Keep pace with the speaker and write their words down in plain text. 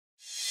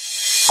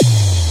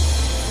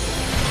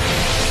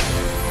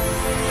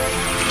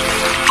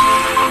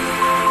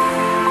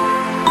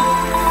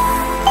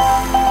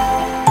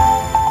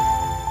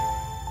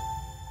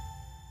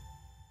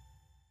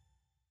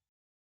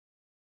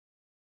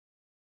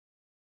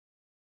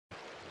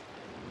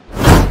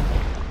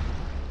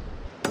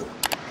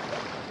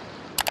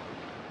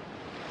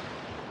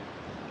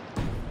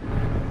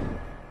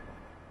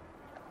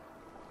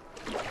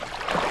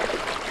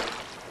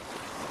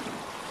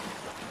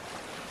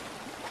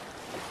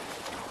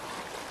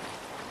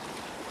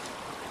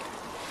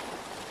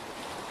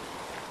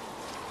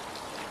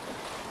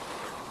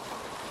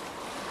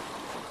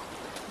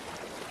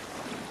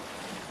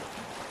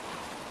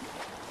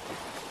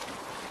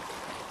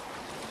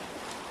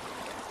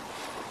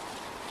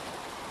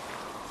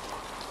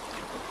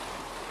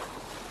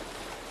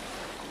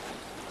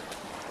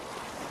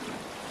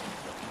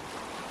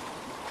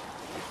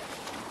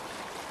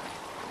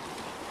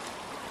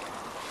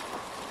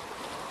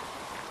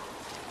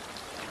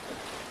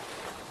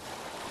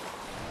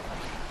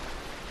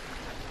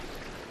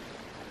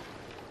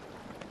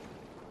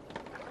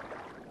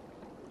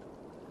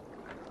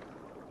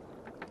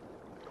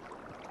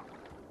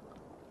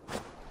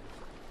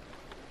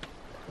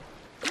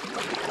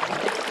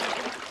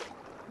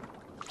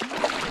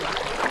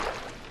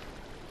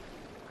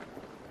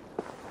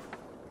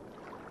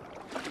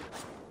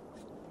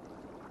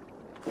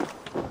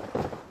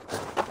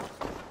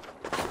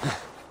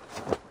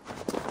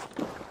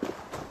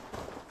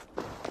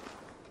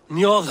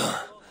Njord,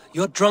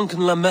 your drunken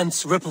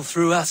laments ripple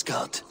through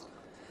Asgard.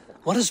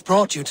 What has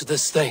brought you to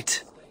this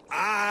state?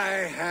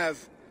 I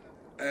have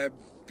a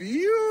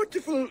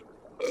beautiful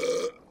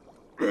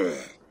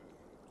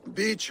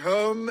beach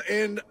home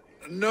in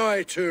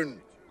Njord.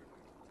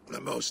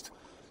 The most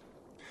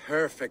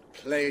perfect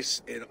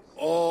place in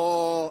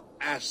all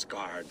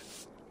Asgard.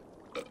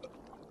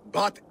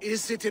 But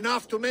is it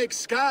enough to make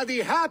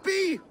Skadi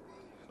happy?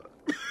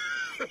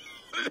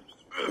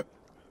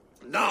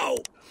 No.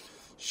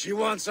 She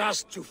wants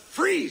us to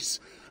freeze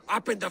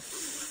up in the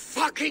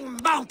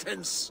fucking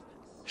mountains.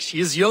 She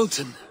is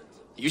Jotun.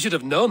 You should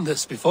have known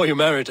this before you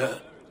married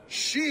her.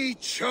 She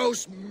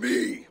chose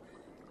me.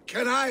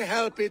 Can I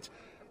help it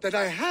that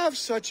I have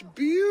such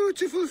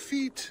beautiful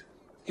feet?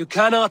 You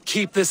cannot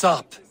keep this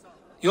up.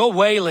 Your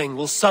wailing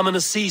will summon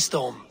a sea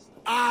storm.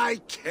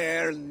 I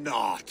care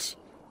not.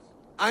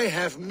 I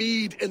have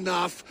mead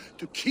enough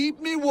to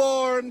keep me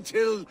warm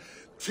till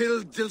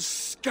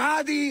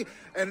Skadi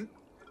and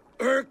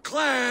her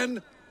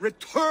clan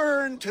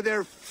return to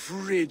their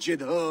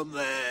frigid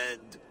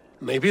homeland.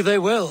 Maybe they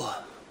will,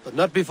 but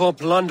not before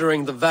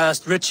plundering the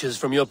vast riches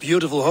from your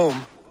beautiful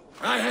home.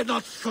 I had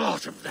not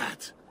thought of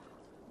that.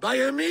 By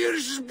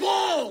Ymir's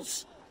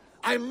balls!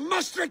 I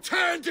must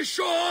return to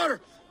shore!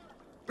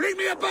 Bring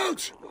me a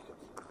boat!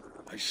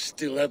 I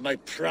still have my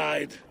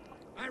pride.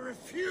 I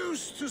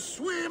refuse to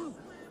swim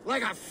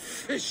like a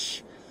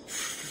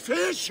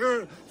fisherman!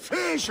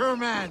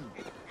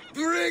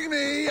 Bring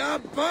me a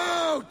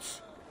boat!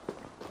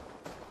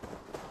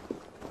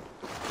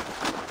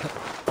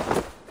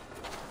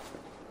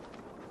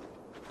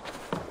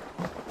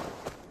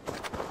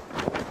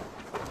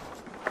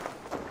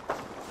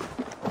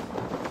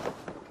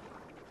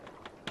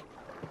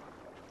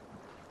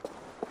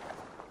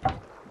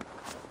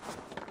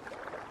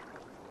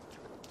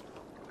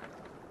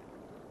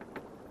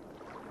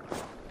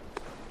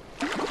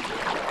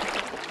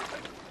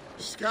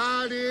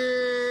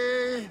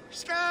 Skadi!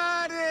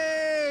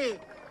 Skadi!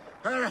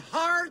 Her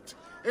heart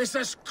is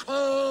as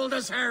cold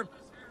as her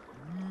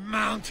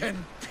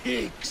mountain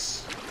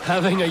peaks.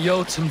 Having a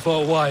Jotun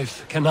for a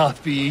wife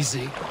cannot be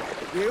easy.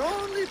 The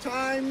only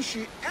time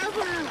she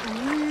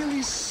ever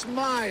really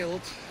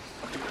smiled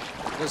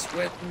was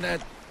when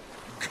that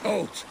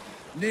goat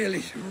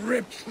nearly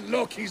ripped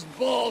Loki's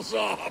balls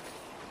off.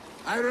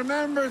 I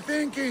remember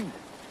thinking,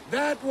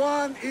 that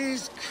one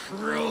is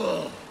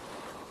cruel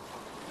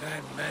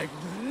and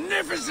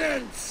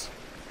magnificent.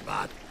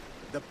 But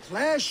the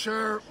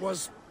pleasure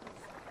was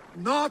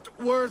not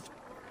worth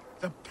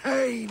the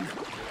pain.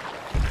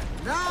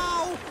 And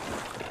now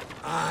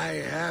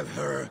I have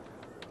her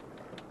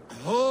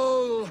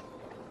whole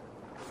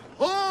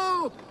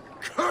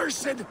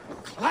cursed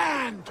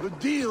clan to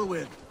deal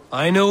with.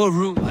 I know a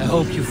room. I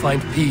hope you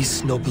find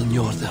peace, noble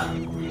Njord.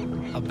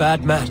 A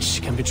bad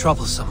match can be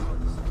troublesome,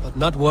 but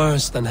not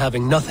worse than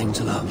having nothing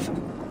to love.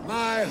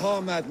 My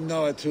home at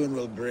Noatun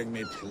will bring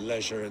me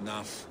pleasure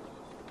enough.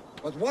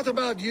 But what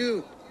about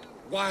you,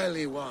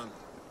 wily one?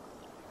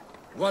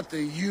 What do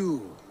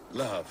you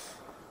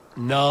love?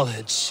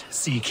 Knowledge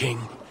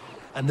seeking,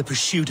 and the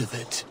pursuit of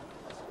it.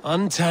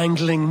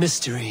 Untangling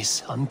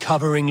mysteries,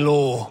 uncovering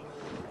lore.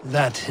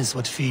 That is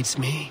what feeds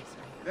me.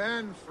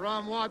 Then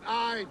from what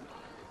I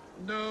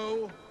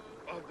know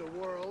of the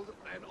world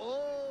and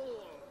all